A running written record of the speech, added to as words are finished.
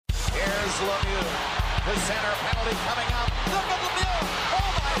is Lemieux. The center penalty coming up. Look at Lemieux.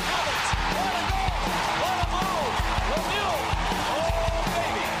 Oh my heavens. What a goal. What a move. Lemieux. Oh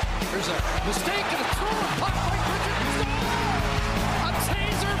baby. Here's a mistake and a throw. Puck by Richard. A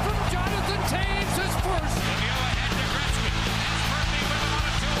taser from Jonathan Toews is first. Lemieux ahead to Gretzky. Murphy with him on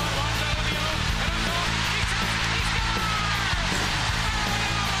a 2-on-1 to Lemieux. And a goal. He scores.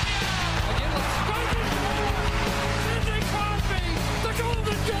 Again, let's go. Sidney Crosby. The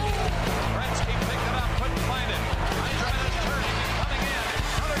golden goal. Gretzky picked it up. Couldn't find it. Yzerman is turning and coming in.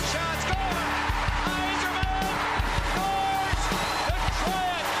 Another shot. Score. Yzerman scores.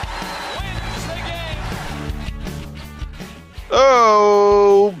 Detroit wins the game.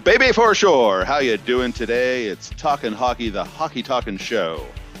 Oh, baby for sure. How you doing today? It's Talkin' Hockey, the Hockey Talkin' Show.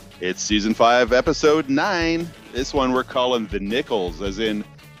 It's season 5, episode 9. This one we're calling the Nichols, as in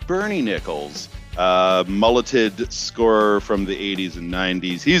Bernie Nichols, mulleted scorer from the 80s and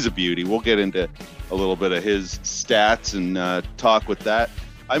 90s. He's a beauty. We'll get into a little bit of his stats and talk with that.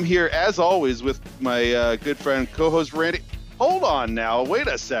 I'm here, as always, with my good friend, co-host Randy. Hold on now. Wait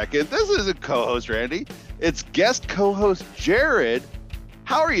a second. This isn't co-host Randy. It's guest co-host Jared.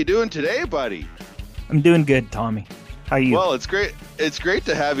 How are you doing today, buddy? I'm doing good, Tommy. How are you? Well, it's great. It's great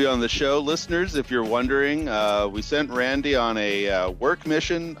to have you on the show, listeners. If you're wondering, we sent Randy on a work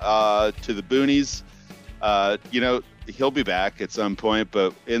mission to the boonies. He'll be back at some point,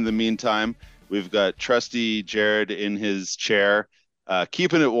 but in the meantime, we've got trusty Jared in his chair,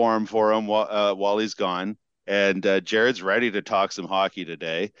 keeping it warm for him while he's gone. And Jared's ready to talk some hockey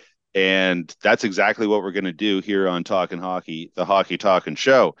today. And that's exactly what we're going to do here on Talkin' Hockey, the Hockey Talkin'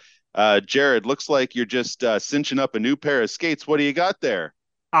 Show. Jared, looks like you're just cinching up a new pair of skates. What do you got there?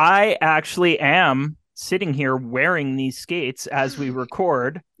 I actually am sitting here wearing these skates as we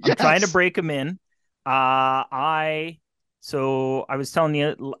record. I'm trying to break them in. I was telling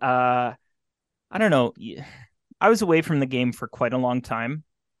you, I don't know. I was away from the game for quite a long time,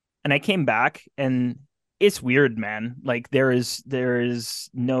 and I came back, and it's weird, man. Like there is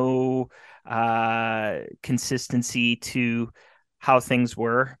no consistency to how things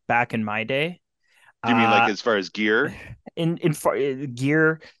were back in my day. Do you mean like as far as gear? In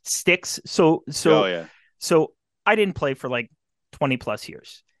gear, sticks. So So I didn't play for like 20 plus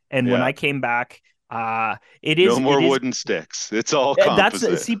years, and when I came back, it is no more wooden sticks. It's all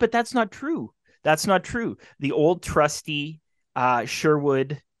composite. But that's not true. That's not true. The old trusty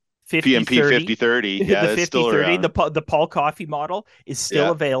Sherwood PMP 5030, yeah, the 5030, the Paul Coffey model is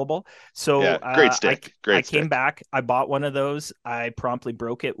still available. So great stick. I came back, I bought one of those. I promptly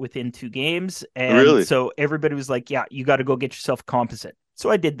broke it within 2 games, and so everybody was like, "Yeah, you got to go get yourself a composite." So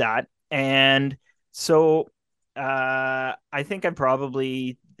I did that, and so I think I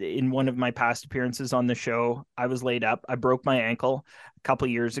probably, in one of my past appearances on the show, I was laid up. I broke my ankle a couple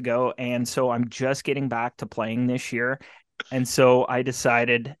years ago, and so I'm just getting back to playing this year. And so I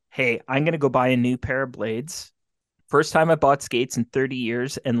decided, hey, I'm going to go buy a new pair of blades. First time I bought skates in 30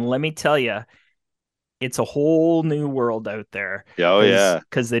 years. And let me tell you, it's a whole new world out there.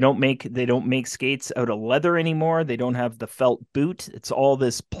 Because they don't make skates out of leather anymore. They don't have the felt boot. It's all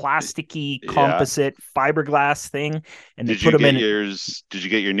this plasticky composite fiberglass thing. And did you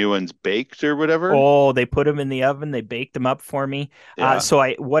get your new ones baked or whatever? Oh, they put them in the oven. They baked them up for me. So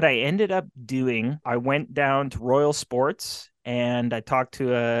what I ended up doing, I went down to Royal Sports and I talked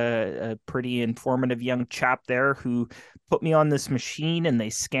to a pretty informative young chap there who put me on this machine, and they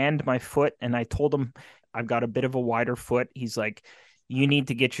scanned my foot, and I told him I've got a bit of a wider foot. He's like, you need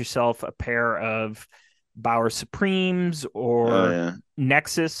to get yourself a pair of Bauer Supremes or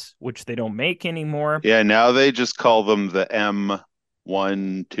Nexus, which they don't make anymore. Yeah, now they just call them the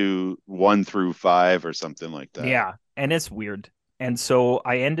M1 through 5 or something like that. Yeah, and it's weird. And so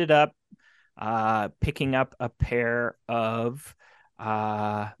I ended up picking up a pair of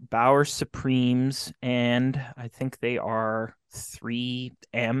Bauer Supremes, and I think they are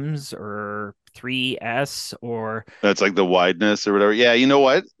 3Ms or 3S, or that's like the wideness or whatever. Yeah, you know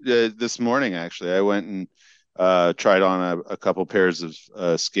what? This morning, actually, I went and tried on a couple pairs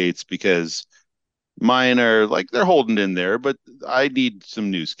of skates because mine are like, they're holding in there, but I need some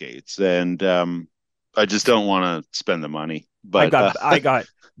new skates, and I just don't want to spend the money. But I got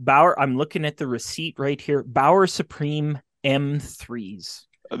Bauer. I'm looking at the receipt right here. Bauer Supreme M3s.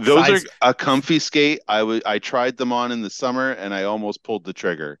 Those are a comfy skate. I tried them on in the summer, and I almost pulled the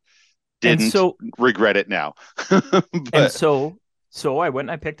trigger. Didn't regret it now. And so I went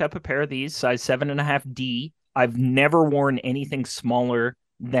and I picked up a pair of these, size 7.5D. I've never worn anything smaller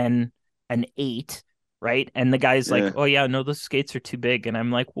than an 8, right? And the guy's like, "Oh yeah, no, those skates are too big." And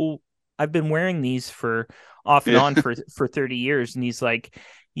I'm like, "Well, I've been wearing these for off and on for 30 years." And he's like,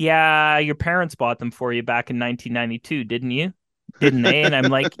 yeah, your parents bought them for you back in 1992, didn't you? Didn't they? And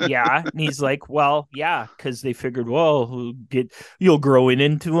I'm like, yeah. And he's like, well, yeah, because they figured, well, you'll grow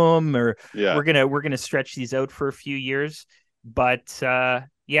into them, or Yeah. we're gonna stretch these out for a few years. But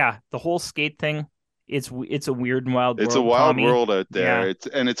yeah, the whole skate thing, it's a weird and wild It's a world, wild Tommy. world out there. Yeah,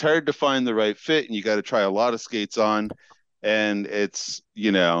 It's hard to find the right fit, and you got to try a lot of skates on. And it's,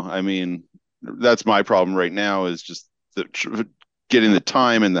 I mean, that's my problem right now is just getting the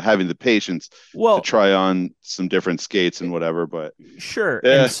time and having the patience to well, try on some different skates and whatever. But sure.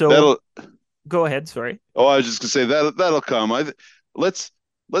 And yeah, so, go ahead. Sorry. oh, I was just gonna say that'll come. Let's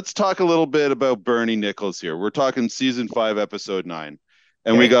let's talk a little bit about Bernie Nichols here. We're talking season 5, episode 9,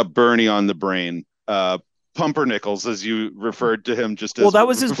 and we Okay. got Bernie on the brain. Pumper Nichols, as you referred to him, just Well, as that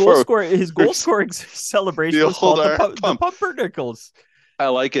was his goal before. score. His goal scoring celebration The was old called the pump. Pumper Nichols. I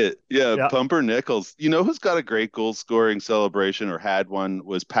like it. Yeah, Yeah. Pumper Nichols. You know who's got a great goal scoring celebration or had one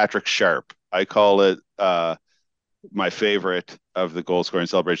was Patrick Sharp. I call it my favorite of the goal scoring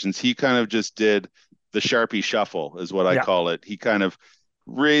celebrations. He kind of just did the Sharpie shuffle, is what I Yeah. call it. He kind of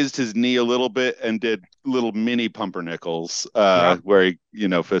raised his knee a little bit and did little mini pumpernickels, Yeah. where he,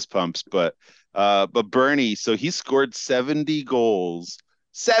 fist pumps. But Bernie, so he scored 70 goals,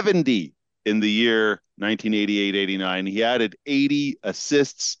 70 in the year 1988-89. He added 80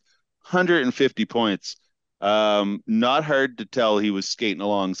 assists, 150 points. Not hard to tell he was skating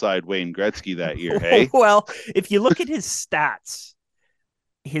alongside Wayne Gretzky that year. Hey, Well, if you look at his stats,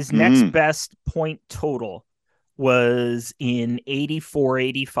 his next mm-hmm. best point total was in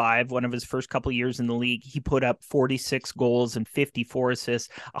 84-85, one of his first couple of years in the league. He put up 46 goals and 54 assists,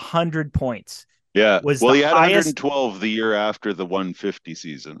 100 points. Yeah. Was Well, the he had highest 112 the year after the 150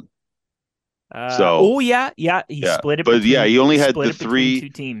 season. He split it but between he only had split the it between two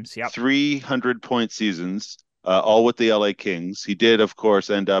teams. Yep. 300-point seasons, all with the LA Kings. He did, of course,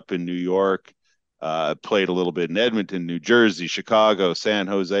 end up in New York. Played a little bit in Edmonton, New Jersey, Chicago, San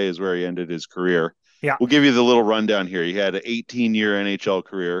Jose is where he ended his career. Yeah. We'll give you the little rundown here. He had an 18-year NHL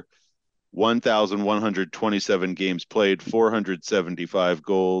career, 1,127 games played, 475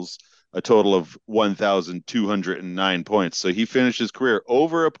 goals, a total of 1,209 points. So he finished his career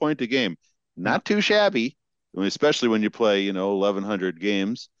over a point a game. Not too shabby, especially when you play, 1,100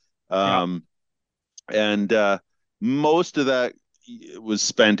 games. And most of that was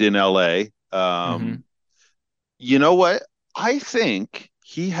spent in LA. You know what? I think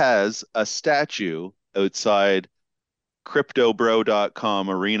he has a statue outside CryptoBro.com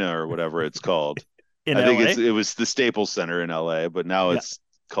arena or whatever it's called. In I think LA? it was the Staples Center in LA, but now it's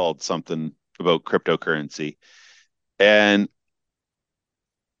called something about cryptocurrency. And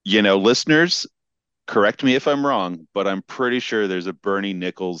listeners, correct me if I'm wrong, but I'm pretty sure there's a Bernie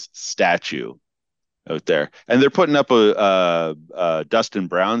Nichols statue out there, and they're putting up a Dustin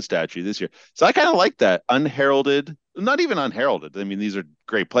Brown statue this year. So I kind of like that unheralded, not even unheralded. I mean, these are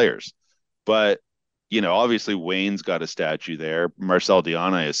great players, but obviously Wayne's got a statue there. Marcel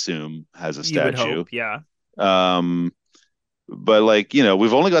Dionne, I assume, has a statue. You would hope, yeah. But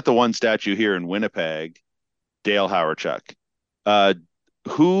we've only got the one statue here in Winnipeg, Dale Hawerchuk.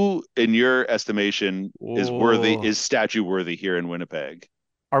 Who, in your estimation, is statue worthy here in Winnipeg?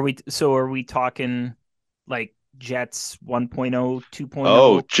 Are we talking like Jets 1.0,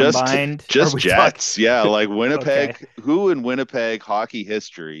 2.0 combined? Just Jets. Yeah, like Winnipeg. Okay. Who in Winnipeg hockey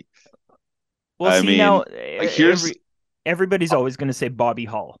history? Well, now everybody's always going to say Bobby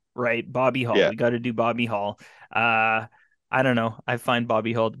Hull, right? Bobby Hull. Yeah. We got to do Bobby Hull. I don't know. I find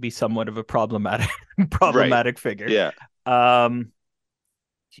Bobby Hull to be somewhat of a problematic figure. Yeah.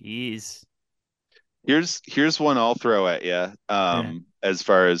 Jeez. Here's one I'll throw at you. As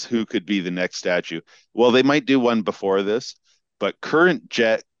far as who could be the next statue. Well, they might do one before this, but current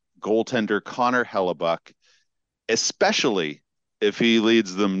Jet goaltender Connor Hellebuyck, especially if he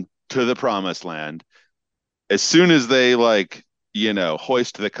leads them to the promised land, as soon as they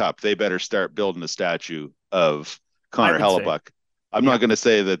hoist the cup, they better start building a statue of Connor Hellebuyck. I'm not going to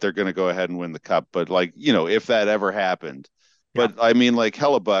say that they're going to go ahead and win the cup, but if that ever happened. Yeah. But I mean,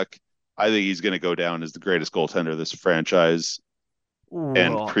 Hellebuyck, I think he's going to go down as the greatest goaltender this franchise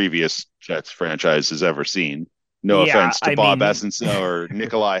and previous Jets franchise has ever seen. No offense to Bob Essensa or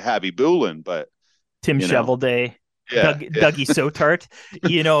Nikolai Habibulin, but Tim Shovelday, Dougie Sotart.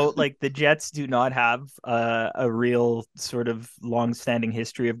 The Jets do not have a real sort of long-standing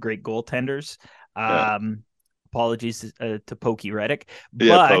history of great goaltenders. Apologies to Pokey Reddick.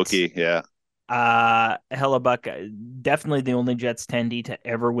 Pokey, yeah. Hellebuyck, definitely the only Jets tendy to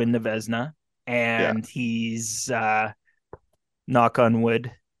ever win the Vezina, and he's knock on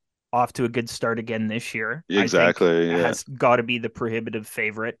wood, off to a good start again this year. Exactly. I think has got to be the prohibitive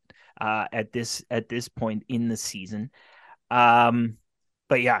favorite at this point in the season.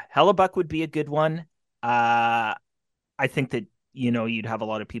 But yeah, Hellebuck would be a good one. I think that, you'd have a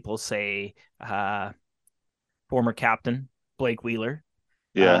lot of people say former captain Blake Wheeler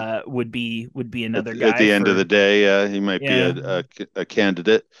would be another guy. At the end of the day, he might be a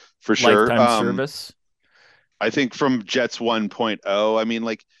candidate for sure. Lifetime service. I think from Jets 1.0, I mean,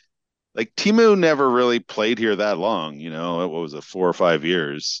 like Timu never really played here that long, what was it, 4 or 5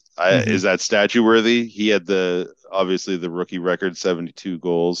 years? Is that statue worthy? He had obviously the rookie record, 72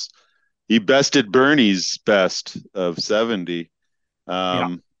 goals. He bested Bernie's best of 70.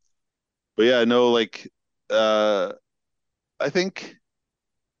 But yeah, no, I think,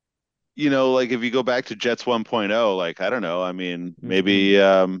 if you go back to Jets 1.0, I don't know. I mean, maybe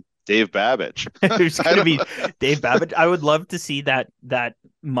Dave Babbage. There's going to be Dave Babbage. I would love to see that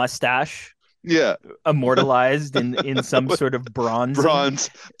mustache. Yeah, immortalized in some sort of bronze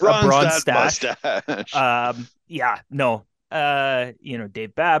stash.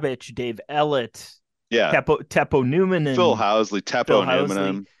 Dave Babbage, Dave Ellett, Teppo Newman, and Phil Housley,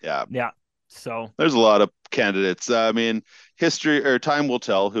 Newman. Yeah. So there's a lot of candidates. I mean, history or time will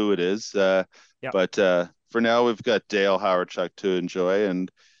tell who it is. But for now, we've got Dale Hawerchuk to enjoy,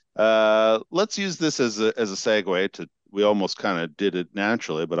 and let's use this as a segue to. We almost kind of did it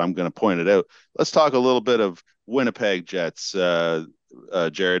naturally, but I'm going to point it out. Let's talk a little bit of Winnipeg Jets,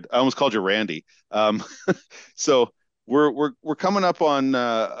 Jared. I almost called you Randy. So we're coming up on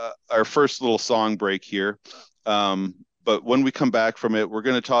our first little song break here. But when we come back from it, we're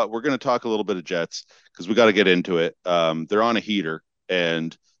going to talk a little bit of Jets because we got to get into it. They're on a heater,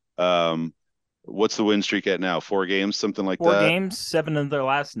 and what's the win streak at now? 4 games, something like that. 4 games, 7 of their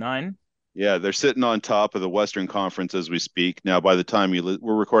last 9. Yeah, they're sitting on top of the Western Conference as we speak. Now, by the time we're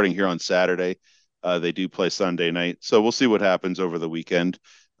recording here on Saturday, they do play Sunday night. So we'll see what happens over the weekend.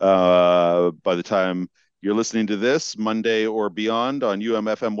 By the time you're listening to this, Monday or beyond on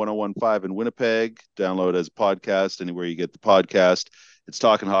UMFM 101.5 in Winnipeg, download as a podcast anywhere you get the podcast. It's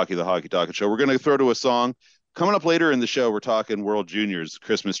Talking Hockey, the Hockey Talking Show. We're going to throw to a song. Coming up later in the show, we're talking World Juniors,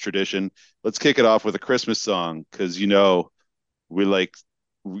 Christmas tradition. Let's kick it off with a Christmas song because, we like...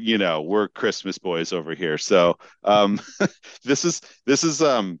 we're Christmas boys over here. So this is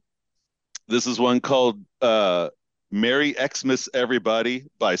one called Merry Xmas Everybody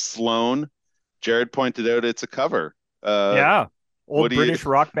by Sloan. Jared pointed out it's a cover. Old British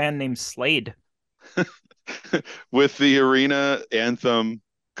rock band named Slade. With the arena anthem,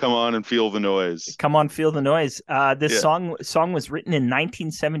 Come On and Feel the Noise. Come On, Feel the Noise. This song was written in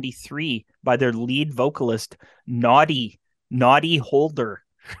 1973 by their lead vocalist, Naughty Holder.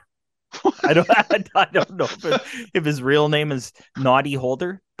 I don't know if his real name is Naughty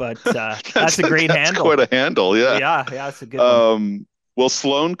Holder, but that's a great handle. Quite a handle, yeah. Yeah, it's a good one. Well,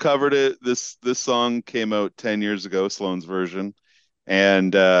 Sloan covered it. This song came out 10 years ago, Sloan's version,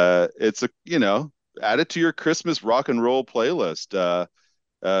 and it's add it to your Christmas rock and roll playlist.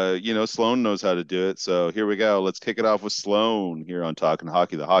 Sloan knows how to do it, so here we go. Let's kick it off with Sloan here on Talking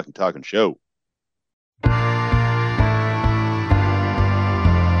Hockey, the Hockey Talking Show.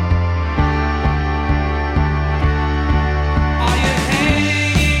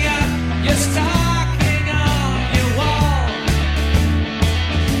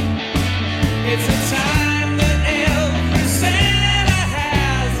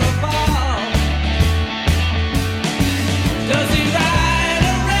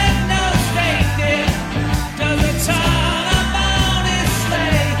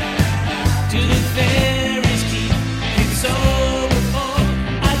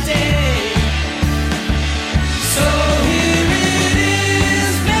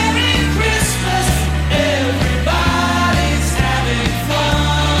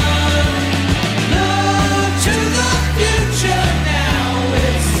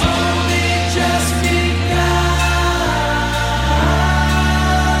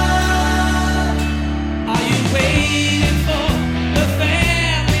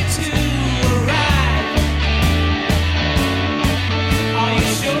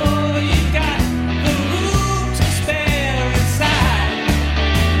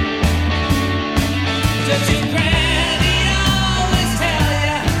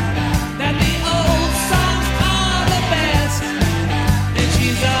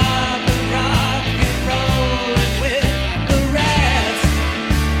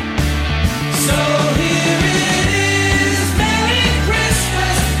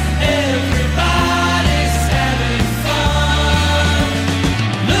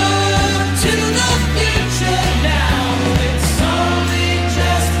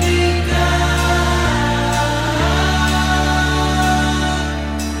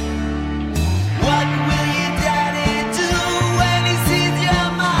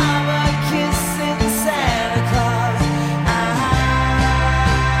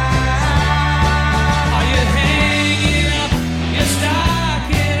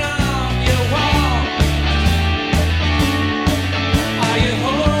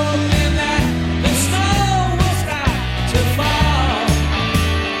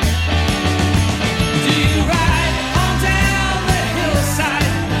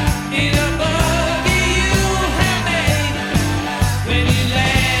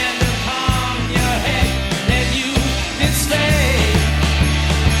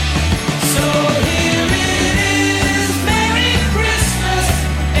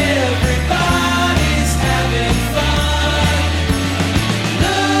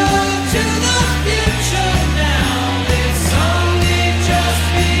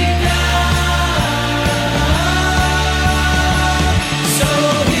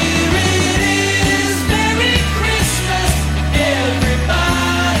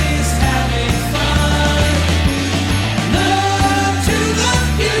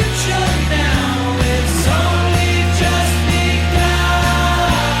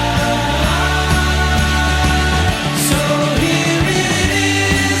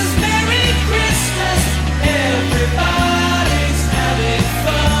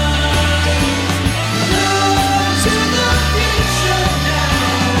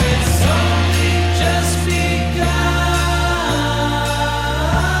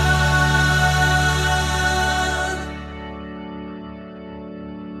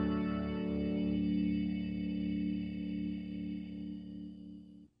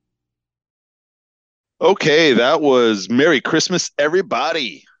 Okay, that was Merry Christmas,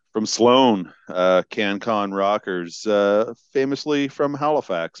 Everybody from Sloan, CanCon Rockers, famously from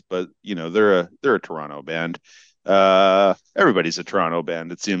Halifax, but they're a Toronto band. Everybody's a Toronto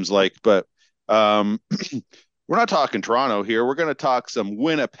band, it seems like, but we're not talking Toronto here. We're going to talk some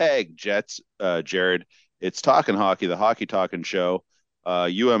Winnipeg Jets, Jared. It's Talking Hockey, the Hockey Talking Show,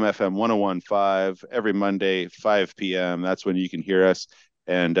 UMFM 101.5 every Monday, 5 p.m. That's when you can hear us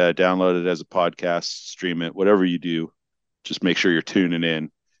and download it as a podcast, stream it, whatever you do. Just make sure you're tuning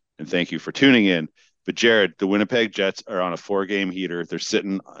in. And thank you for tuning in. But Jared, the Winnipeg Jets are on a 4-game heater. They're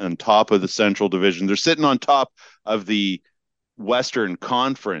sitting on top of the Central Division. They're sitting on top of the Western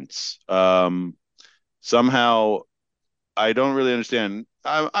Conference. Somehow, I don't really understand.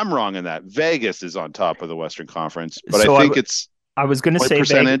 I'm wrong in that. Vegas is on top of the Western Conference, but So I think it's I was going to say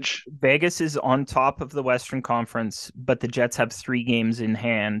percentage. Vegas is on top of the Western Conference, but the Jets have 3 games in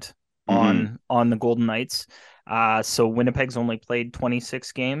hand on the Golden Knights. So Winnipeg's only played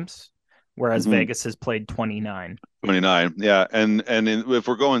 26 games, whereas Vegas has played 29. 29, yeah. And if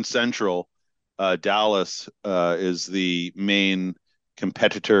we're going Central, Dallas is the main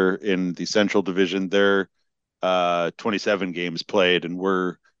competitor in the Central Division. They're 27 games played, and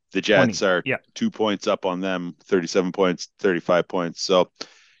the Jets 20, are yeah. 2 points up on them, 37 points, 35 points. So,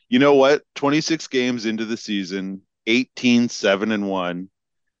 you know what? 26 games into the season, 18-7-1,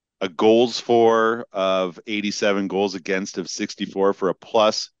 a goals for of 87, goals against of 64 for a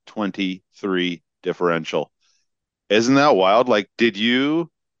plus 23 differential. Isn't that wild? Like,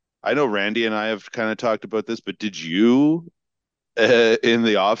 I know Randy and I have kind of talked about this, but did you in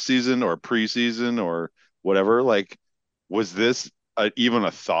the off season or preseason or whatever, like, was this even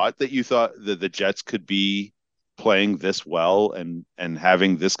a thought that you thought that the Jets could be playing this well and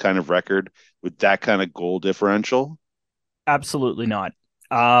having this kind of record with that kind of goal differential? Absolutely not.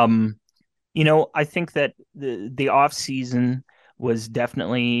 I think that the off season was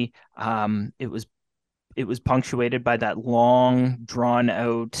definitely it was punctuated by that long drawn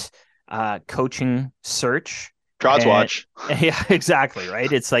out coaching search. Trotz watch. Yeah, exactly.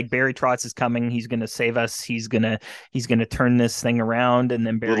 Right. It's like Barry Trotz is coming. He's going to save us. He's going to turn this thing around. And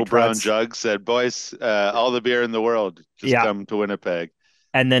then Barry Little Trotz, brown jug said, boys, all the beer in the world, just come to Winnipeg.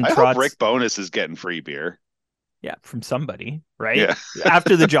 And then I hope Rick Bowness is getting free beer. Yeah, from somebody, right? Yeah.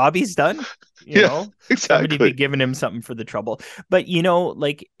 After the job he's done, you know, exactly. Somebody be giving him something for the trouble. But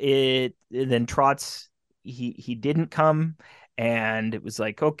like then Trotz, he didn't come, and it was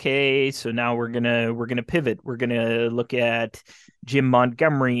like, okay, so now we're gonna pivot. We're gonna look at Jim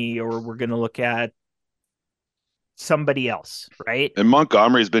Montgomery, or we're gonna look at somebody else, right? And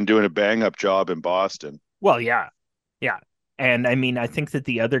Montgomery's been doing a bang up job in Boston. Well, yeah. And I mean, I think that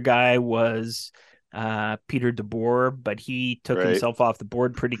the other guy was Peter DeBoer, but he took himself off the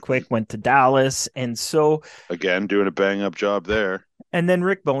board pretty quick, went to Dallas. And so again, doing a bang up job there. And then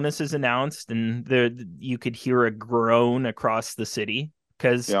Rick Bowness is announced, and you could hear a groan across the city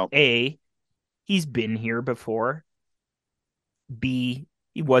because A, he's been here before. B,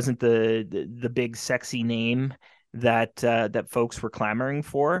 he wasn't the big sexy name that folks were clamoring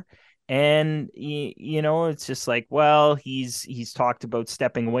for. And it's just like, well, he's talked about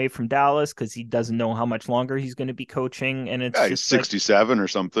stepping away from Dallas because he doesn't know how much longer he's going to be coaching, and it's he's 67 or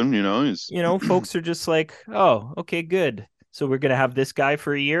something. Folks are just like, oh, okay, good. So we're going to have this guy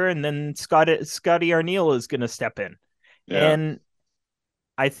for a year, and then Scotty Arniel is going to step in. Yeah. And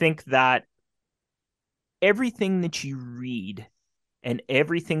I think that everything that you read and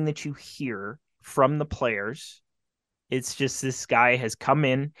everything that you hear from the players, it's just this guy has come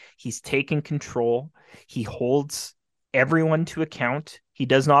in, he's taken control, he holds everyone to account. He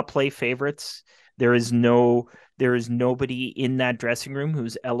does not play favorites. There is nobody in that dressing room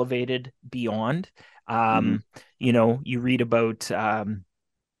who's elevated beyond. You read about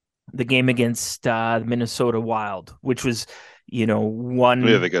the game against the Minnesota Wild, which was, one.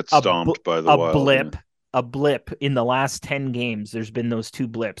 Yeah, they got stomped by the Wild. A blip in the last 10 games. There's been those 2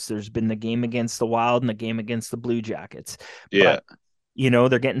 blips. There's been the game against the Wild and the game against the Blue Jackets. Yeah. But,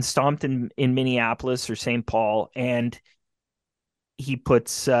 they're getting stomped in Minneapolis or St. Paul, and he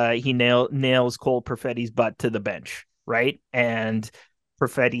nails Cole Perfetti's butt to the bench, right? And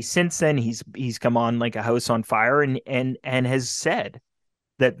Perfetti, since then, he's come on like a house on fire and has said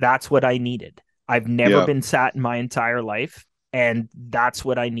that that's what I needed. I've never been sat in my entire life, and that's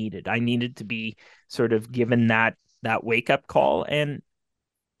what I needed. I needed to be sort of given that wake up call. And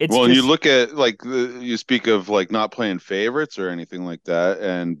it's you look at you speak of like not playing favorites or anything like that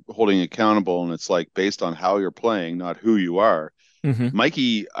and holding accountable, and it's like based on how you're playing, not who you are.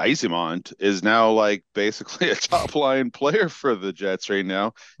 Mikey Eyssimont is now like basically a top line player for the Jets right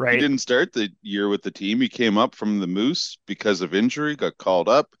now. He Right. didn't start the year with the team. He came up from the Moose because of injury, got called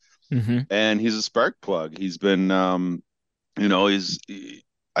up, and he's a spark plug. He's been, I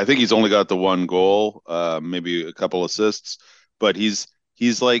think he's only got the one goal, maybe a couple assists, but he's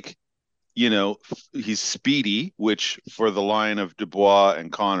like, he's speedy, which for the line of Dubois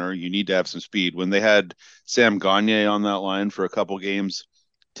and Connor, you need to have some speed. When they had Sam Gagne on that line for a couple games,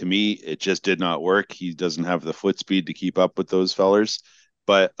 to me, it just did not work. He doesn't have the foot speed to keep up with those fellers.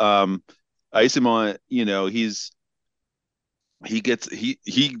 But Isimon,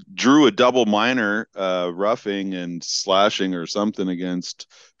 he drew a double minor roughing and slashing or something against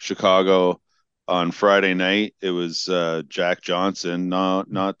Chicago on Friday night. It was Jack Johnson,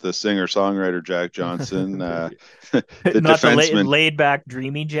 not the singer songwriter Jack Johnson, the Not the defenseman. laid back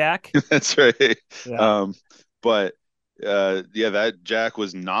dreamy Jack. That's right. Yeah. But that Jack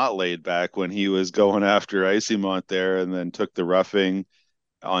was not laid back when he was going after Icy-Mont there, and then took the roughing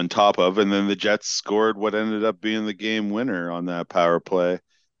on top of, and then the Jets scored what ended up being the game winner on that power play.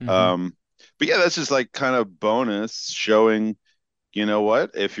 But yeah, that's just like kind of bonus showing, you know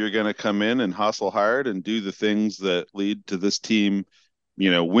what, if you're going to come in and hustle hard and do the things that lead to this team,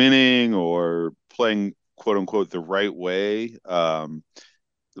 winning or playing quote unquote the right way. One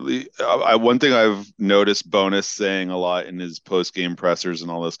thing I've noticed Bonus saying a lot in his post game pressers and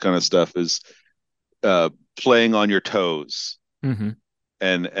all this kind of stuff is playing on your toes.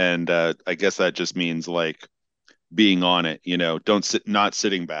 And I guess that just means like being on it, not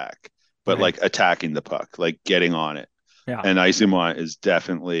sitting back, but like attacking the puck, like getting on it. Yeah. And Isimont is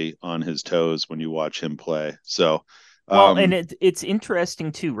definitely on his toes when you watch him play. So, well, and it's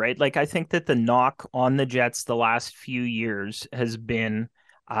interesting too, right? Like I think that the knock on the Jets the last few years has been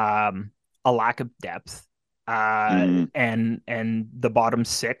a lack of depth, and the bottom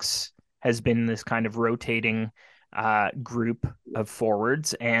six has been this kind of rotating group of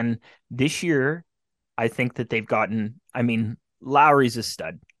forwards. And this year, I think that they've gotten, I mean, Lowry's a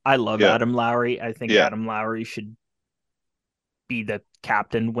stud. I love Adam Lowry. I think Adam Lowry should be the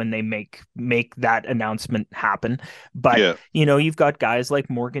captain when they make that announcement happen. But you've got guys like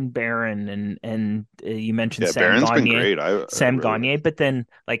Morgan Barron and you mentioned Sam Gagne, but then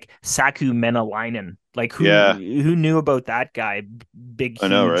like Saku Menalainen, like who knew about that guy? Big, huge, I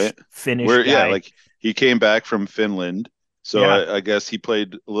know, right? Finnish guy. Yeah, like he came back from Finland, so I guess he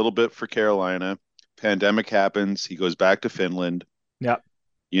played a little bit for Carolina. Pandemic happens, he goes back to Finland. Yep.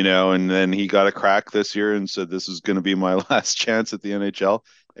 And then he got a crack this year and said, this is going to be my last chance at the NHL.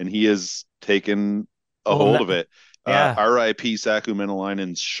 And he has taken a hold of it. R.I.P. Saku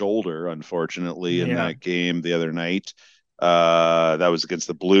Menalainen's shoulder, unfortunately, in that game the other night. That was against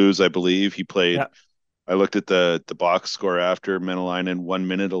the Blues, I believe. He played, I looked at the box score after Menalainen, 1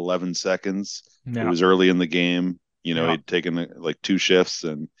 minute, 11 seconds. It was early in the game. He'd taken like 2 shifts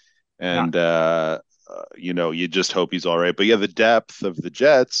and you just hope he's all right. But the depth of the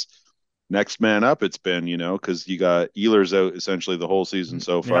Jets, next man up, it's been, because you got Ehlers out essentially the whole season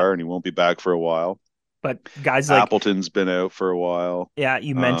so far, and he won't be back for a while. But guys like Appleton's been out for a while. Yeah,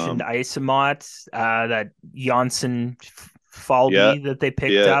 you mentioned Isimont, that Janssen Falby that they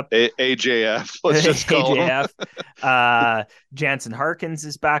picked up. AJF, let's just call AJF. Jansen Harkins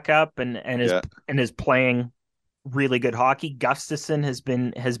is back up and is playing really good hockey. Gustafson has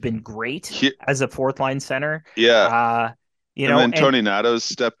been great as a fourth line center. And then Tony Nato's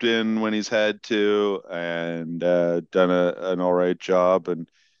stepped in when he's had to and done an all right job. And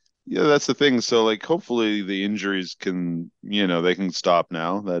that's the thing. So like hopefully the injuries can, they can stop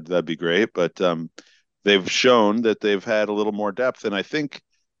now. That'd be great. But they've shown that they've had a little more depth. And I think,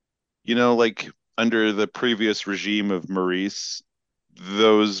 like under the previous regime of Maurice,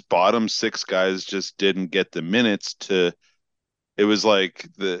 those bottom 6 guys just didn't get the minutes to. It was like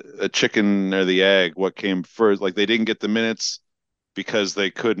a chicken or the egg, what came first. Like they didn't get the minutes because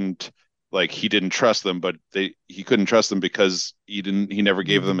they couldn't, like he didn't trust them, but he couldn't trust them because he never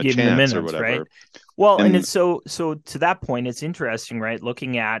gave them a chance minutes, or whatever. Right? Well, and it's so to that point, it's interesting, right?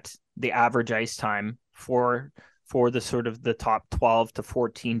 Looking at the average ice time for the sort of the top 12 to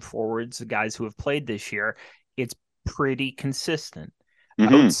 14 forwards, the guys who have played this year, it's pretty consistent.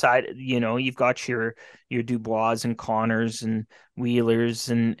 Outside, you've got your Dubois and Connors and Wheelers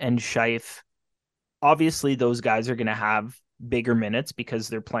and Scheif. Obviously, those guys are going to have bigger minutes because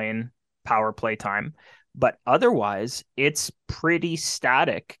they're playing power play time. But otherwise, it's pretty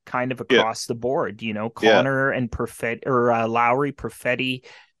static kind of across the board. Connor and Perfetti or Lowry, Perfetti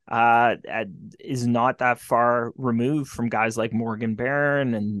is not that far removed from guys like Morgan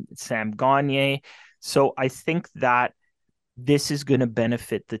Barron and Sam Gagne. So I think that this is going to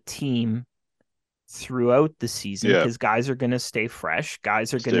benefit the team throughout the season Yeah. because guys are going to stay fresh,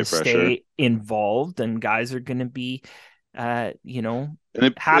 guys are going to fresher. stay involved, and guys are going to be, you know,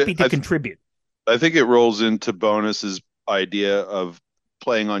 And happy to contribute. I think it rolls into Bonus's idea of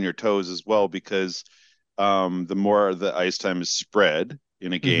playing on your toes as well, because the more the ice time is spread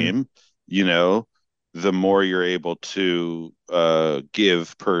in a game, you know, the more you're able to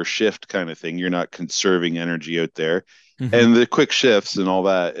give per shift kind of thing. You're not conserving energy out there. And the quick shifts and all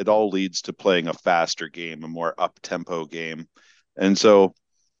that, it all leads to playing a faster game, a more up-tempo game. And so,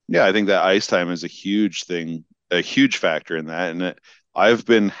 yeah, I think that ice time is a huge thing, a huge factor in that. And I've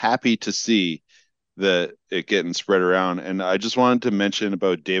been happy to see that it getting spread around. And I just wanted to mention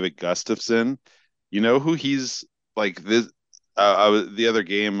about David Gustafson. You know who he's like this? I was the other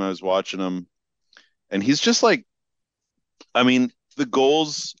game I was watching him, and he's just like, I mean, the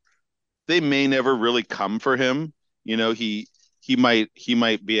goals they may never really come for him. You know, he might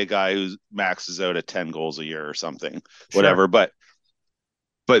be a guy who maxes out at 10 goals a year or something, whatever. Sure.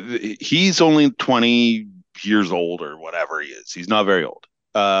 But he's only 20 years old or whatever he is. He's not very old.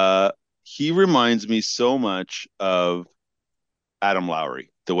 He reminds me so much of Adam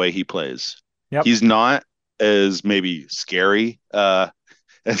Lowry, the way he plays. Yep. He's not as maybe scary as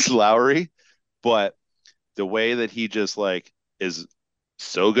Lowry, but the way that he just like is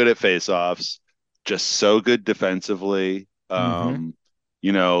so good at faceoffs, just so good defensively. You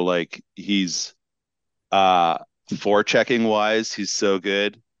know, like he's forechecking wise, he's so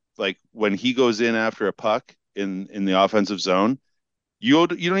good. Like when he goes in after a puck in the offensive zone, you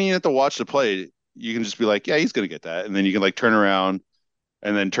don't even have to watch the play. You can just be like, yeah, he's gonna get that, and then you can like turn around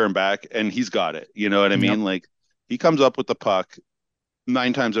and then turn back, and he's got it. You know what I mean? Yep. Like he comes up with the puck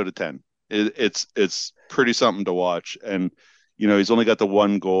 9 times out of 10. It's pretty something to watch. And you know, he's only got the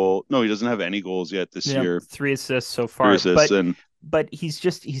one goal. No, he doesn't have any goals yet this year. 3 assists so far. 3 assists, but he's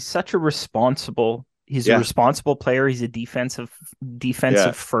such a responsible. He's a responsible player. He's a defensive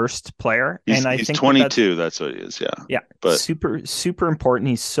first player, and I he's think 22. That's what he is. Yeah, yeah. But super important.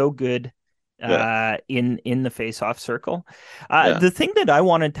 He's so good in the face-off circle. The thing that I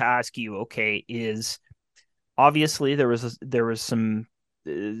wanted to ask you, okay, is obviously there was some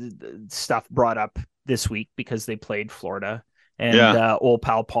stuff brought up this week because they played Florida, and old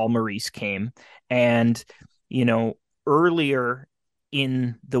pal Paul Maurice came, and you know, earlier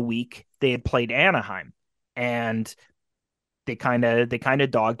in the week they had played Anaheim, and they kind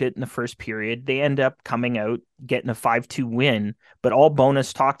of dogged it in the first period. They end up coming out getting a 5-2 win, but all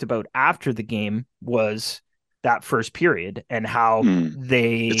Bonus talked about after the game was that first period and how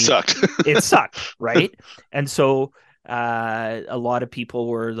it sucked. It sucked, right? And so a lot of people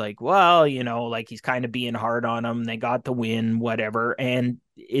were like, well, you know, like he's kind of being hard on them. They got the win, whatever. And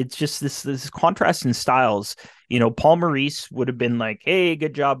it's just this contrast in styles. You know, Paul Maurice would have been like, hey,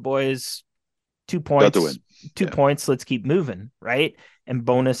 good job, boys. 2 points. Got the win. 2 points. Let's keep moving, right? And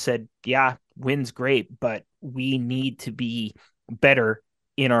Bonus said, yeah, win's great, but we need to be better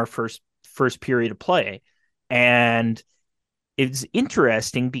in our first period of play. And it's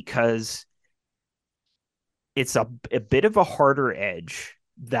interesting because it's a bit of a harder edge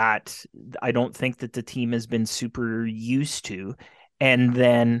that I don't think that the team has been super used to. And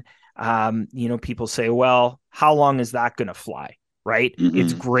then, you know, people say, well, how long is that going to fly? Right?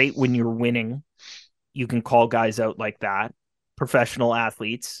 It's great when you're winning. You can call guys out like that. Professional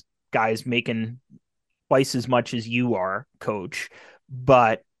athletes, guys making twice as much as you are, coach.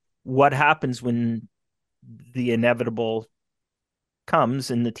 But what happens when the inevitable comes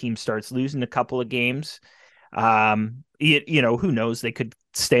and the team starts losing a couple of games? You know, who knows? They could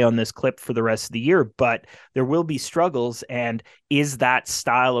stay on this clip for the rest of the year, but there will be struggles. And is that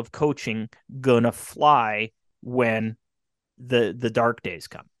style of coaching gonna fly when the dark days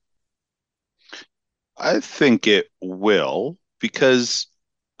come? I think it will, because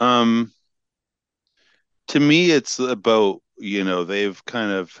to me it's about, you know, they've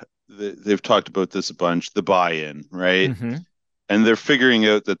talked about this a bunch, the buy-in, right? And they're figuring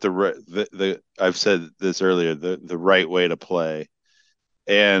out that the I've said this earlier, the right way to play.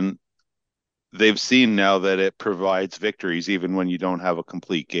 And they've seen now that it provides victories even when you don't have a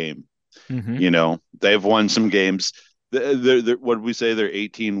complete game. You know, they've won some games. They're what did we say? They're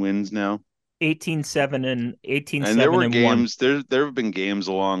 18 wins now. 18-7 and 18-7 and there were and games. There have been games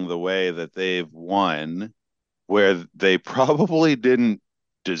along the way that they've won where they probably didn't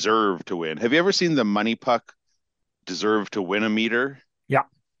deserve to win. Have you ever seen the money puck deserve to win a meter? Yeah.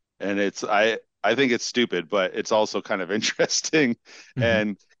 And I think it's stupid, but it's also kind of interesting.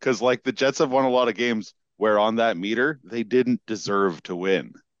 And because like the Jets have won a lot of games where on that meter they didn't deserve to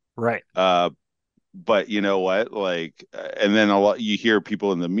win. Right. but you know what? Like, and then a lot you hear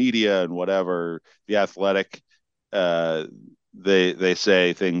people in the media and whatever, the Athletic, uh, they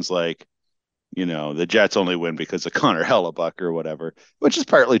say things like, the Jets only win because of Connor Hellebuck or whatever, which is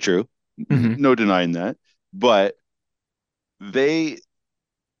partly true. Mm-hmm. No denying that. But they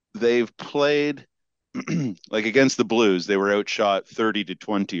they've played like against the Blues, they were outshot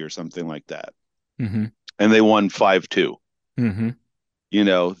 30-20 or something like that. Mm-hmm. And they won 5-2.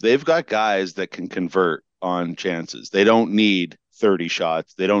 Mm-hmm. They've got guys that can convert on chances. They don't need 30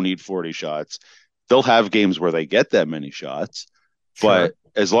 shots. They don't need 40 shots. They'll have games where they get that many shots, Sure. but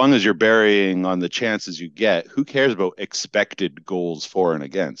as long as you're burying on the chances you get, who cares about expected goals for and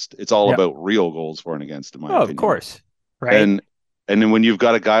against? It's all Yeah. about real goals for and against, in my Oh, of opinion. course. Right. And then when you've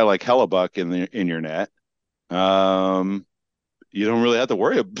got a guy like Hellebuck in your net, you don't really have to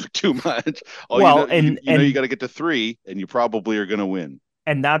worry too much. All Well, you got to get to 3, and you probably are going to win.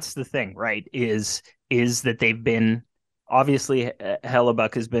 and that's the thing, right? Is that they've been obviously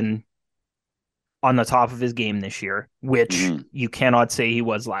Hellebuck has been on the top of his game this year, which you cannot say he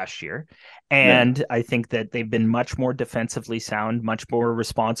was last year. And yeah. I think that they've been much more defensively sound, much more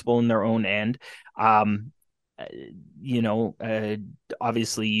responsible in their own end.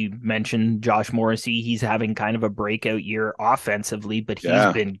 Obviously you mentioned Josh Morrissey. He's having kind of a breakout year offensively, but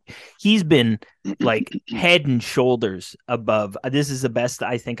he's been like head and shoulders above. This is the best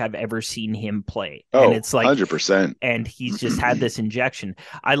I think I've ever seen him play. Oh, and it's like 100%. And he's just had this injection.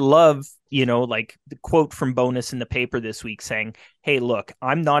 I love, like the quote from Bowness in the paper this week saying, "Hey, look,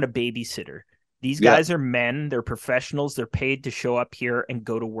 I'm not a babysitter. These guys are men. They're professionals. They're paid to show up here and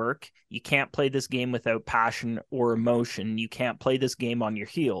go to work. You can't play this game without passion or emotion. You can't play this game on your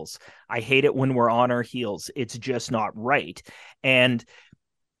heels. I hate it when we're on our heels. It's just not right." And,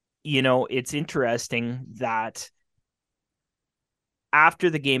 it's interesting that after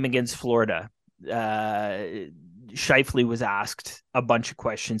the game against Florida, Scheifele was asked a bunch of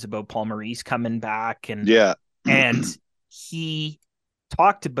questions about Paul Maurice coming back. And he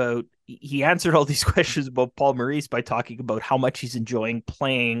talked about, he answered all these questions about Paul Maurice by talking about how much he's enjoying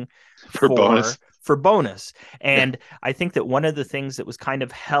playing for Bowness. And I think that one of the things that was kind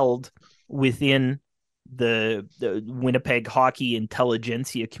of held within the Winnipeg hockey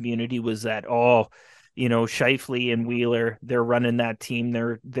intelligentsia community was that, Scheifele and Wheeler, they're running that team.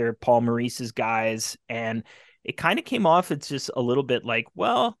 They're Paul Maurice's guys. And it kind of came off, it's just a little bit like,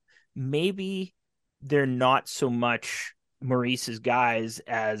 well, maybe they're not so much Maurice's guys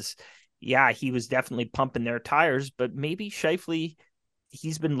as, he was definitely pumping their tires, but maybe Scheifele,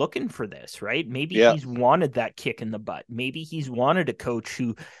 he's been looking for this, right? Maybe he's wanted that kick in the butt. Maybe he's wanted a coach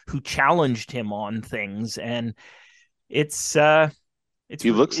who challenged him on things. And he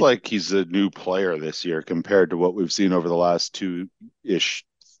looks like he's a new player this year compared to what we've seen over the last 2-ish,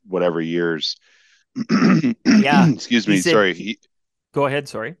 whatever years. Excuse me. Sorry. Go ahead.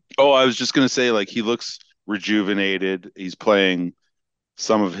 Sorry. Oh, I was just going to say, like, he looks rejuvenated. He's playing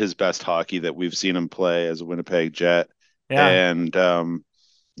some of his best hockey that we've seen him play as a Winnipeg Jet. Yeah. And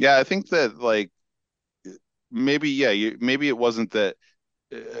I think that, like, maybe it wasn't that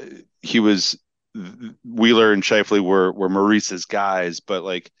he was Wheeler and Scheifele were Maurice's guys, but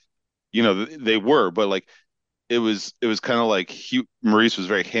like, they were, but like it was kind of like Maurice was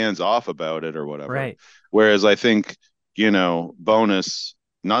very hands off about it or whatever. Right. Whereas I think, Bowness,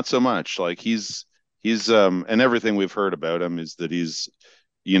 not so much. Like he's and everything we've heard about him is that he's,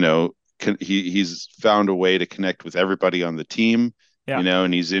 he's found a way to connect with everybody on the team.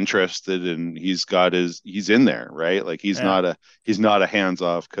 And he's interested, and he's in there, right? Like he's not a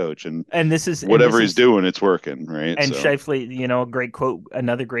hands-off coach, and this is whatever he's doing, it's working, right? And Scheifele,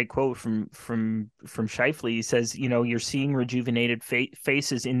 another great quote from Scheifele. He says, you're seeing rejuvenated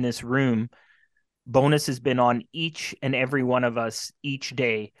faces in this room. Bowness has been on each and every one of us each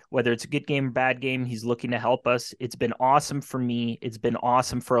day, whether it's a good game or bad game. He's looking to help us. It's been awesome for me. It's been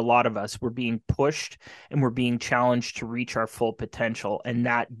awesome for a lot of us. We're being pushed and we're being challenged to reach our full potential. And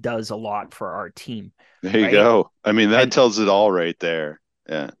that does a lot for our team. There you go. I mean, that tells it all right there.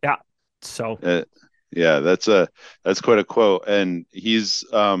 Yeah. Yeah. So, that's quite a quote. And he's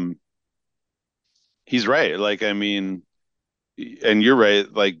right. Like, I mean, and you're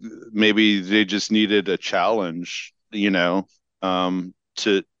right. Like maybe they just needed a challenge, to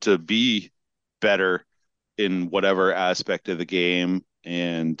be better in whatever aspect of the game.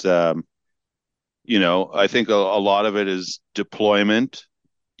 And, I think a lot of it is deployment,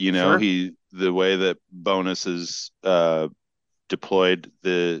 Sure. The way that Bowness has deployed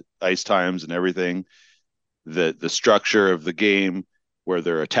the ice times and everything, the structure of the game where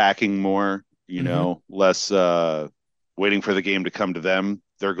they're attacking more, less, waiting for the game to come to them.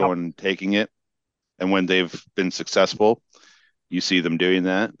 They're going and taking it. And when they've been successful, you see them doing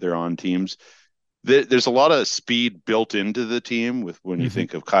that. They're on teams. There's a lot of speed built into the team with when you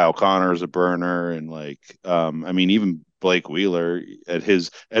think of Kyle Connor as a burner and even Blake Wheeler at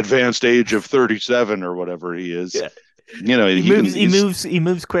his advanced age of 37 or whatever he is. Yeah. He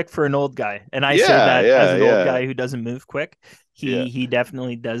moves quick for an old guy. And I say that as an old guy who doesn't move quick. He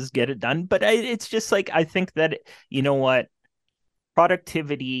definitely does get it done. But it's just like, I think that, you know what,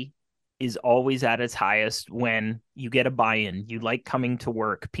 productivity is always at its highest when you get a buy-in. You like coming to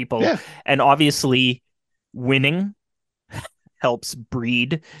work, people, and obviously winning helps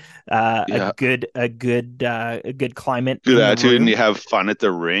breed a good climate, good attitude, and you have fun at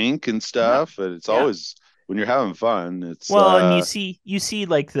the rink and stuff. And it's always when you're having fun. It's and you see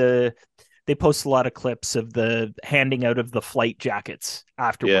like they post a lot of clips of the handing out of the flight jackets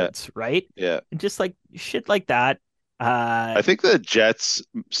afterwards, right? Yeah, and just like shit like that. I think the Jets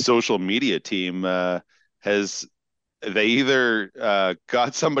social media team they either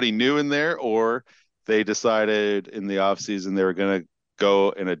got somebody new in there or they decided in the offseason they were going to go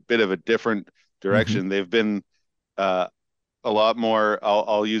in a bit of a different direction. They've been a lot more,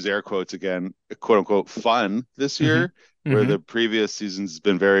 I'll use air quotes again, quote unquote, fun this year, where the previous season's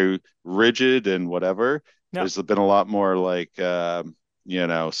been very rigid and whatever. Yep. There's been a lot more like,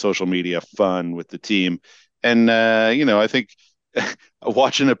 social media fun with the team. And, I think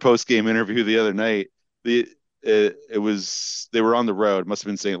watching a post-game interview the other night, they were on the road. It must have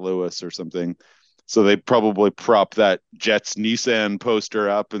been St. Louis or something. So they probably prop that Jets Nissan poster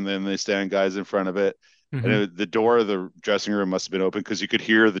up and then they stand guys in front of it. And the door of the dressing room must have been open because you could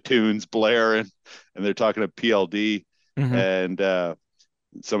hear the tunes blaring and they're talking to PLD. And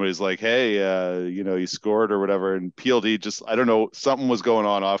somebody's like, hey, you scored or whatever. And PLD just, I don't know, something was going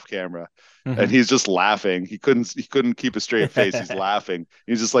on off camera. And he's just laughing. He couldn't keep a straight face. He's laughing.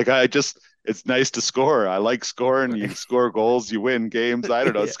 He's just like, it's nice to score. I like scoring. You score goals, you win games. I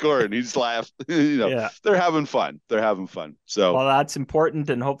don't know, score. And he's laughing. They're having fun. So that's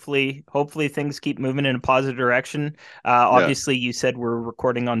important. And hopefully things keep moving in a positive direction. Obviously you said we're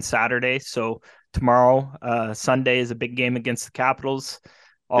recording on Saturday. So tomorrow, Sunday is a big game against the Capitals.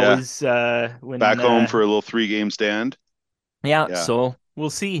 Always when back home for a little 3-game stand. Yeah. So we'll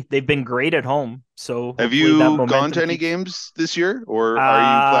see. They've been great at home. So have you gone to any games this year, or are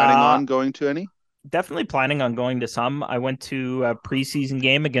you planning on going to any? Definitely planning on going to some. I went to a preseason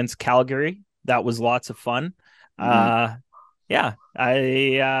game against Calgary. That was lots of fun. Everybody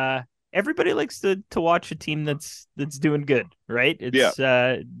likes to watch a team that's doing good, right?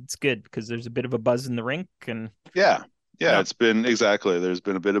 It's good because there's a bit of a buzz in the rink, and it's been there's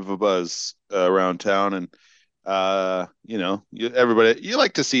been a bit of a buzz around town, and you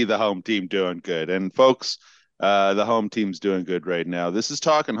like to see the home team doing good. And folks, the home team's doing good right now. This is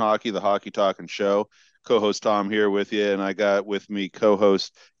Talking Hockey, the Hockey Talking Show. Co-host Tom here with you, and I got with me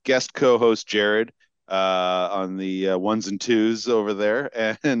guest co-host Jared on the ones and twos over there.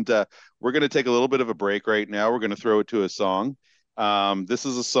 And we're going to take a little bit of a break right now. We're going to throw it to a song. This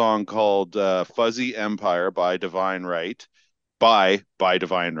is a song called Fuzzy Empire by Divine Right. By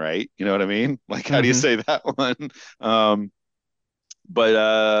Divine Right, you know what I mean? Like, how do you say that one?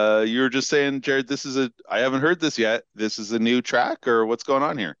 But you were just saying, Jared, I haven't heard this yet. This is a new track, or what's going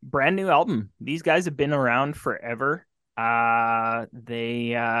on here? Brand new album. These guys have been around forever.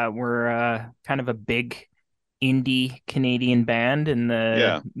 They were kind of a big indie Canadian band in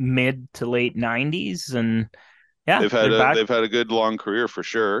the mid to late 90s, and they've had a good long career for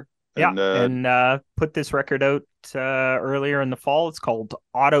sure. And put this record out earlier in the fall. It's called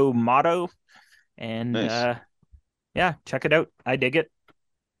Auto Motto, and nice. Check it out. I dig it.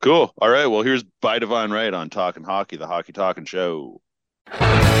 Cool. All right. Well, here's By Divine Right on Talking Hockey, the Hockey Talking Show.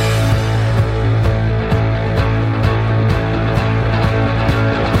 But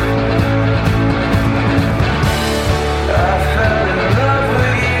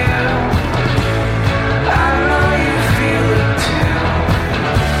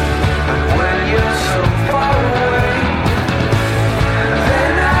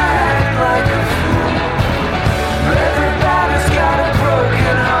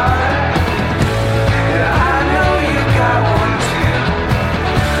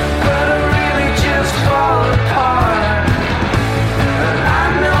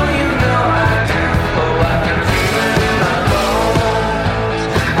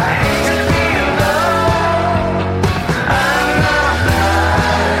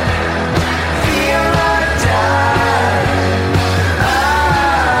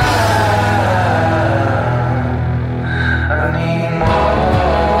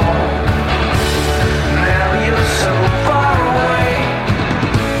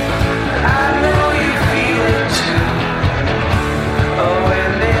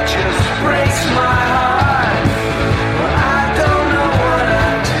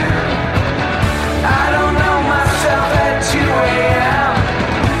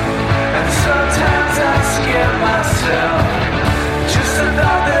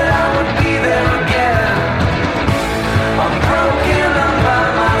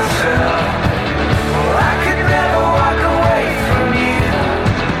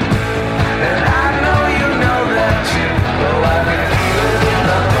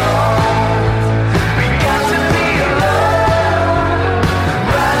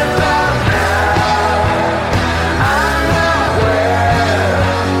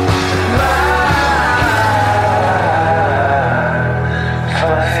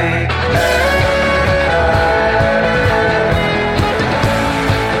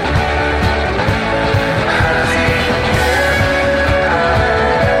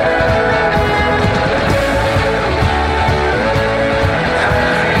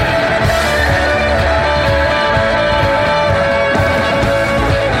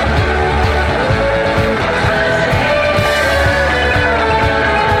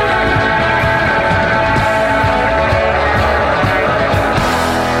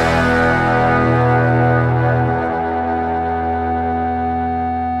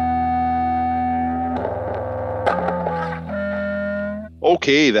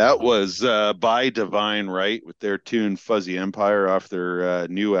Okay, that was by Divine Right with their tune Fuzzy Empire off their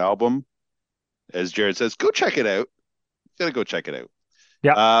new album. As Jared says, go check it out. Gotta go check it out.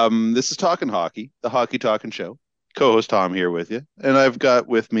 Yeah. This is Talking Hockey, the Hockey Talking Show. Co-host Tom here with you, and I've got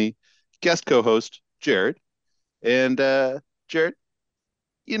with me guest co-host Jared. And Jared,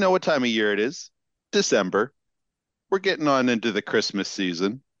 you know what time of year it is? December. We're getting on into the Christmas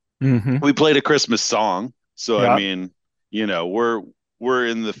season. Mm-hmm. We played a Christmas song, so Yeah. I mean, we're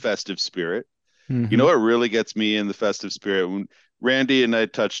in the festive spirit. Mm-hmm. You know what really gets me in the festive spirit? When Randy and I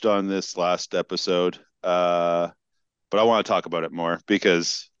touched on this last episode, but I want to talk about it more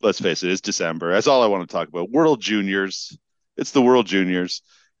because let's face it, it's December. That's all I want to talk about. World Juniors. It's the World Juniors,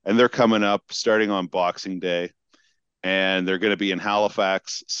 and they're coming up starting on Boxing Day, and they're going to be in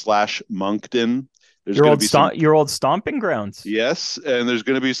Halifax/Moncton. There's Your going old to be some, your old stomping grounds. yes, and there's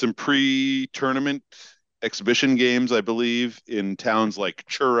going to be some pre-tournament exhibition games, I believe, in towns like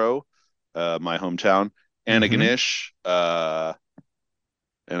Truro, my hometown, Antigonish, and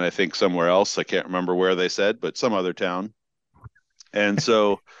I think somewhere else. I can't remember where they said, but some other town. And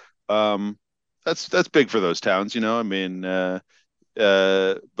so that's big for those towns, you know. I mean, but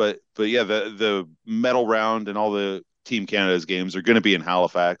yeah, the medal round and all the Team Canada's games are going to be in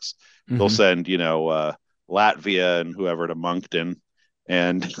Halifax. Mm-hmm. They'll send, Latvia and whoever to Moncton,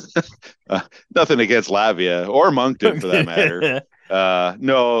 and nothing against Latvia or Moncton for that matter.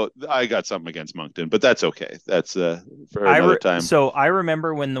 No, I got something against Moncton, but that's okay. That's for another time. So I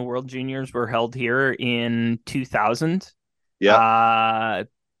remember when the World Juniors were held here in 2000. Yeah.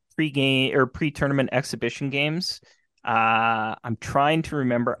 Pre-game or pre-tournament exhibition games. I'm trying to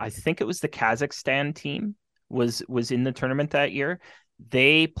remember. I think it was the Kazakhstan team was in the tournament that year.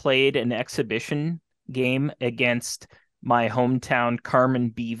 They played an exhibition game against my hometown Carmen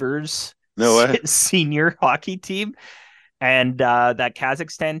Beavers senior hockey team. And that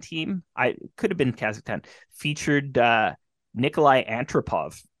Kazakhstan team, I could have been Kazakhstan, featured Nikolai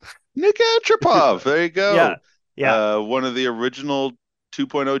Antropov. Nick Antropov, there you go. Yeah. One of the original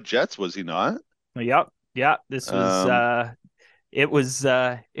 2.0 Jets, was he not? Yep. Yeah. This was it was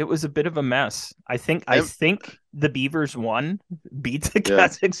a bit of a mess. I think the Beavers beat the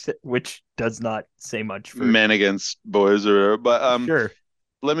Kazakhstan, which does not say much for men against boys, but sure.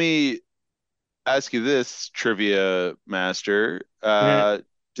 Let me ask you this, trivia master.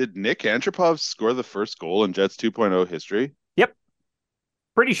 Did Nick Antropov score the first goal in Jets 2.0 history? Yep.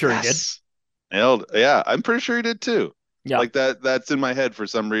 Pretty sure he did. Nailed. Yeah, I'm pretty sure he did too. Yeah. Like that's in my head for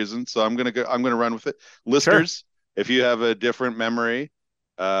some reason, so I'm gonna run with it. Listeners, if you have a different memory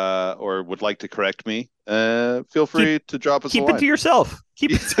or would like to correct me, feel free to drop us a line. Keep it to yourself.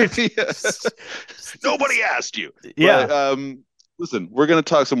 Keep it to yourself. Nobody asked you. Yeah. But, listen, we're going to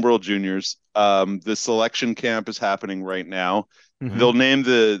talk some World Juniors. The selection camp is happening right now. Mm-hmm. They'll name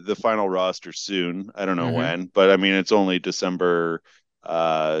the final roster soon. I don't know when, but I mean, it's only December.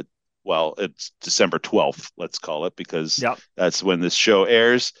 It's December 12th, let's call it, because that's when this show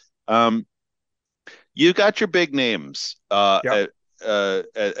airs. You got your big names at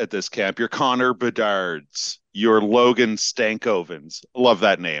this camp. Your Connor Bedards, your Logan Stankovens. Love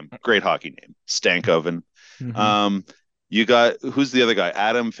that name. Great hockey name, Stankoven. Mm-hmm. You got, who's the other guy?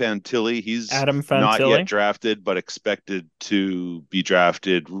 Adam Fantilli. He's not yet drafted, but expected to be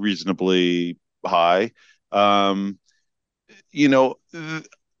drafted reasonably high. There's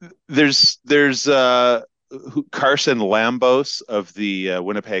Carson Lambos of the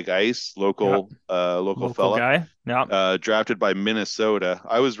Winnipeg Ice, local fella guy. Yeah. Drafted by Minnesota.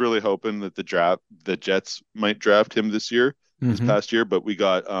 I was really hoping that the Jets might draft him this past year, but we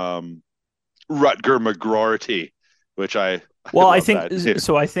got Rutger McGroarty, which I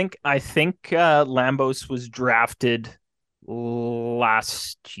think Lambos was drafted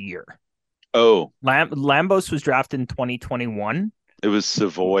last year. Oh, Lambos was drafted in 2021. It was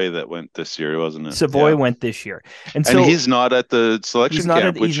Savoy that went this year, wasn't it? Savoy went this year, and he's not at the selection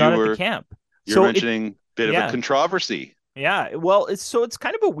camp. He's not at the camp. You're mentioning bit of a controversy. Yeah, well, it's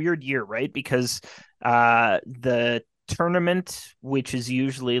kind of a weird year, right? Because the tournament, which is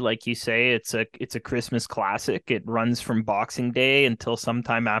usually, like you say, it's a Christmas classic. It runs from Boxing Day until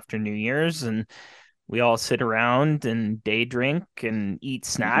sometime after New Year's, and we all sit around and day drink and eat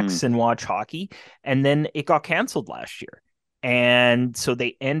snacks and watch hockey. And then it got canceled last year, and so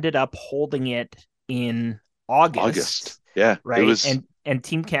they ended up holding it in August. Yeah, right. It was... and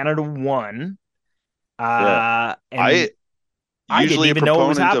Team Canada won. And I didn't even know what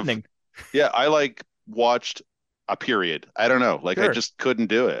was happening. I watched a period. I don't know. I just couldn't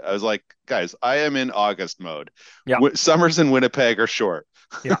do it. I was like, guys, I am in August mode. Yeah. Summers in Winnipeg are short.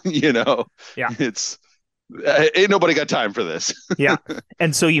 Yeah. Yeah. It's Ain't nobody got time for this. Yeah.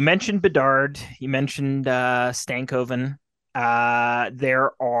 And so you mentioned Bedard, you mentioned Stankoven.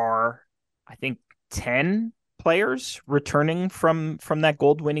 There are, I think, 10 players returning from that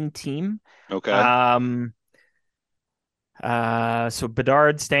gold winning team. Okay. So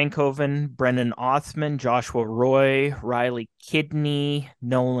Bedard, Stankoven, Brendan Othman, Joshua Roy, Riley Kidney,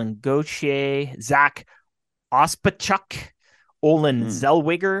 Nolan Gauthier, Zach Ospachuk, Olin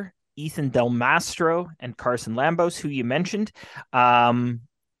Zellweger, Ethan Del Mastro, and Carson Lambos, who you mentioned. And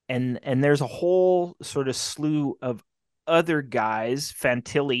there's a whole sort of slew of other guys.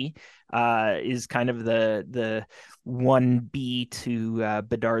 Fantilli is kind of the 1B to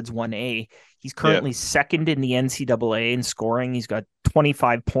Bedard's 1A. He's currently second in the NCAA in scoring. He's got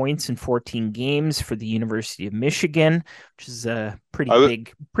 25 points in 14 games for the University of Michigan, which is a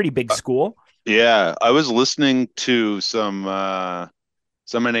pretty big school. Yeah, I was listening to some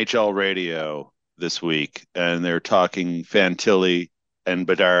NHL radio this week, and they're talking Fantilli and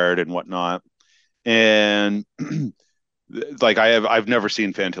Bedard and whatnot. And like I've never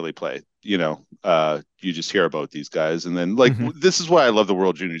seen Fantilli play. You just hear about these guys, and then this is why I love the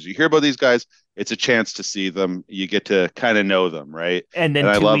World Juniors. You hear about these guys, it's a chance to see them. You get to kind of know them, right? And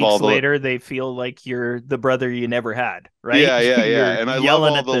then 2 weeks later, they feel like you're the brother you never had, right? Yeah. And I love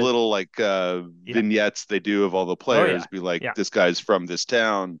all the little vignettes they do of all the players. Be like, this guy's from this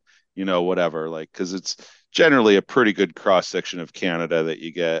town, whatever. Like, because it's generally a pretty good cross section of Canada that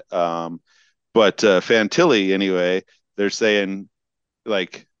you get. But Fantilli, anyway, they're saying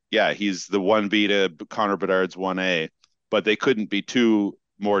he's the 1B to Connor Bedard's 1A, but they couldn't be two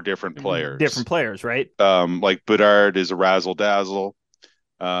more different players. Different players, right? Like Bedard is a razzle dazzle,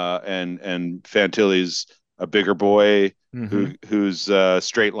 and Fantilli's a bigger boy whose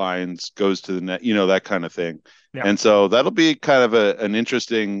straight lines goes to the net, that kind of thing. Yeah. And so that'll be kind of an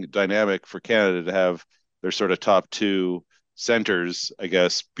interesting dynamic for Canada to have their sort of top two centers, I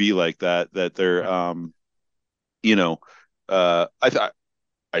guess, be like that. That they're,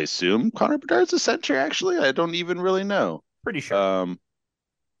 I assume Connor Bedard's a center. Actually, I don't even really know. Pretty sure.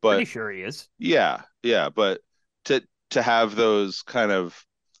 But pretty sure he is. Yeah. But to have those kind of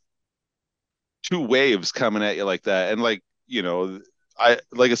two waves coming at you like that, and I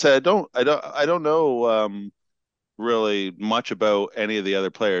said, I don't know really much about any of the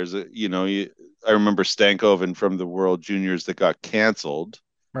other players. I remember Stankoven from the World Juniors that got canceled,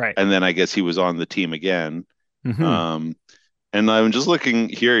 right? And then I guess he was on the team again. And I'm just looking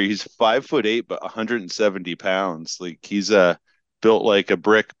here. He's 5'8", but 170 pounds. Like he's built like a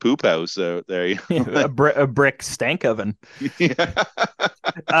brick poop house out there. A brick Stankoven.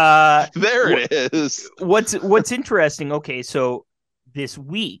 There it is. What's interesting? Okay, so this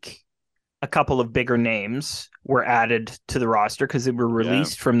week, a couple of bigger names were added to the roster because they were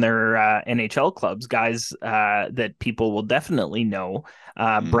released from their NHL clubs. Guys that people will definitely know.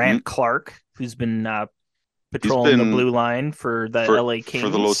 Brandt Clarke, who's been patrolling the blue line for the LA Kings. For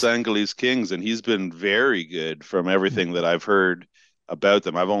the Los Angeles Kings, and he's been very good from everything that I've heard about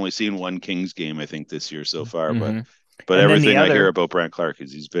them. I've only seen one Kings game, I think, this year so far, but everything I hear about Brandt Clarke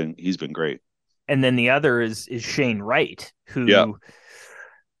is he's been great. And then the other is Shane Wright, who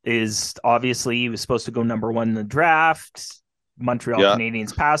is obviously, he was supposed to go number 1 in the draft. Montreal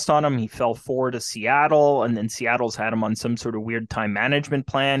Canadiens passed on him. He fell 4 to Seattle, and then Seattle's had him on some sort of weird time management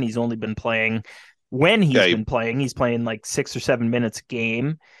plan. He's only been playing. When he's playing like 6 or 7 minutes a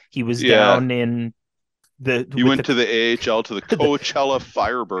game. He was down in he went to the AHL, to the Coachella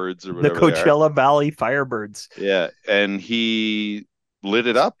Firebirds or whatever. The Coachella Valley Firebirds. Yeah, and he lit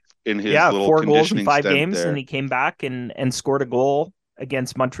it up in his little 4 goals in 5 games, there. And he came back and scored a goal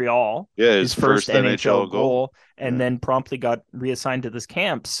against Montreal. Yeah, his first NHL goal, and then promptly got reassigned to this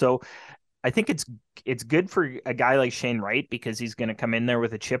camp. So I think it's good for a guy like Shane Wright because he's going to come in there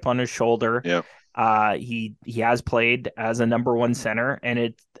with a chip on his shoulder. Yeah. He has played as a number 1 center,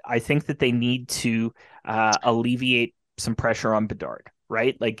 and I think that they need to alleviate some pressure on Bedard,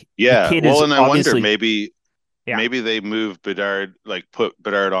 right? Like, the kid and I wonder maybe they move Bedard, like put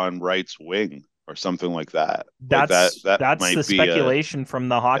Bedard on Wright's wing or something like that. That's the speculation from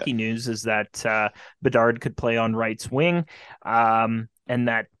the Hockey News is that Bedard could play on Wright's wing, and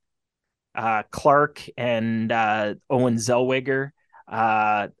that Clarke and Owen Zellweger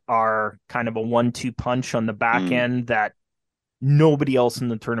are kind of a 1-2 punch on the back end that nobody else in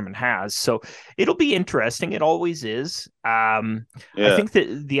the tournament has. So it'll be interesting. It always is. I think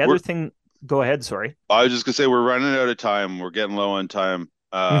that the other thing, go ahead. Sorry. I was just gonna say, we're running out of time. We're getting low on time.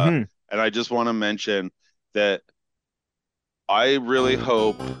 And I just want to mention that I really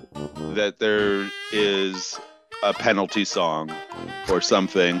hope that there is a penalty song or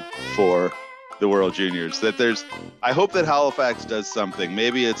something for the World Juniors. I hope that Halifax does something.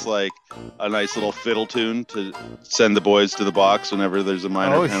 Maybe it's like a nice little fiddle tune to send the boys to the box whenever there's a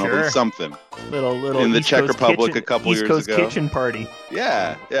minor penalty. Sure. Something. Little in the East Czech Coast Republic kitchen, a couple East years Coast ago. kitchen party.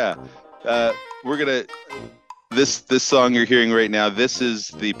 Yeah. We're gonna. This song you're hearing right now. This is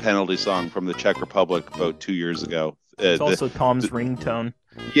the penalty song from the Czech Republic about 2 years ago. It's also Tom's ringtone.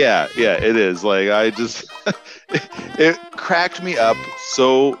 Yeah, it is. Like it cracked me up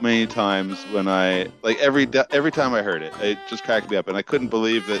so many times when every time I heard it, it just cracked me up, and I couldn't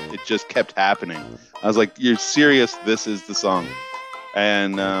believe that it just kept happening. I was like, "You're serious? This is the song,"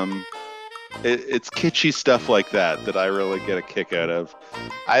 and it's kitschy stuff like that I really get a kick out of.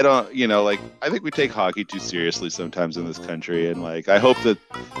 I don't, I think we take hockey too seriously sometimes in this country, and I hope that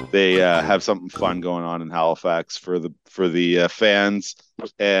they have something fun going on in Halifax for the fans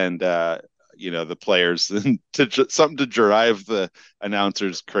and the players, and something to drive the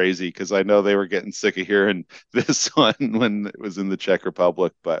announcers crazy, because I know they were getting sick of hearing this one when it was in the Czech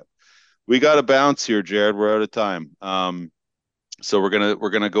Republic. But we got to bounce here, Jared. We're out of time. So we're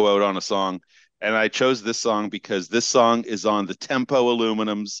gonna go out on a song, and I chose this song because this song is on the Tempo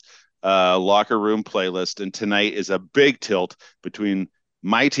Aluminum's locker room playlist, and tonight is a big tilt between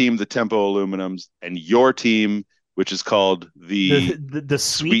my team, the Tempo Aluminums, and your team, which is called the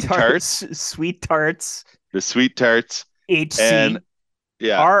Sweet Tarts. Sweet Tarts. The Sweet Tarts. HC. And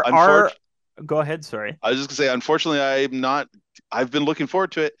yeah, go ahead. Sorry. I was just gonna say, unfortunately, I've been looking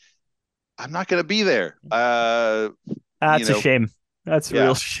forward to it. I'm not gonna be there. That's a shame. That's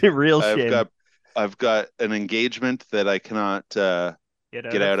real shame. I've got an engagement that I cannot get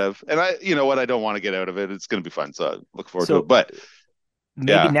out of. And I don't want to get out of it. It's going to be fun. So I look forward to it. But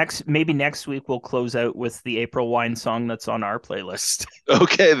maybe next week we'll close out with the April Wine song that's on our playlist.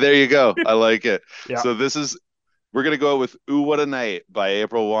 Okay, there you go. I like it. Yeah. So we're going to go with Ooh, What a Night by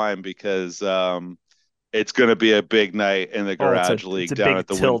April Wine, because it's going to be a big night in the Garage League down at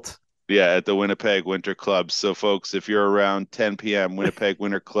the tilt. At the Winnipeg Winter Club. So, folks, if you're around 10 p.m., Winnipeg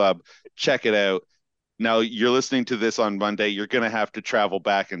Winter Club, check it out. Now, you're listening to this on Monday. You're going to have to travel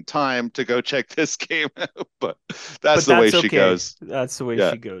back in time to go check this game out, but that's the way she goes. That's the way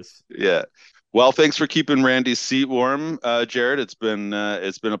she goes. Yeah. Well, thanks for keeping Randy's seat warm, Jared. It's been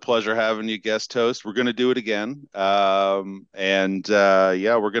a pleasure having you guest host. We're going to do it again. We're going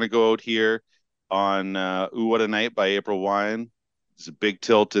to go out here on Ooh, What a Night by April Wine. It's a big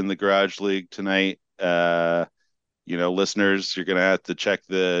tilt in the Garage League tonight. Listeners, you're going to have to check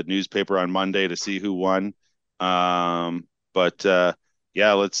the newspaper on Monday to see who won. Let's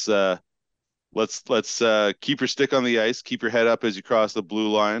keep your stick on the ice. Keep your head up as you cross the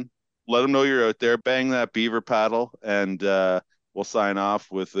blue line. Let them know you're out there. Bang that beaver paddle, and we'll sign off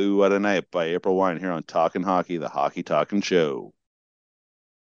with Ooh, What a Night by April Wine here on Talkin' Hockey, the Hockey Talkin' Show.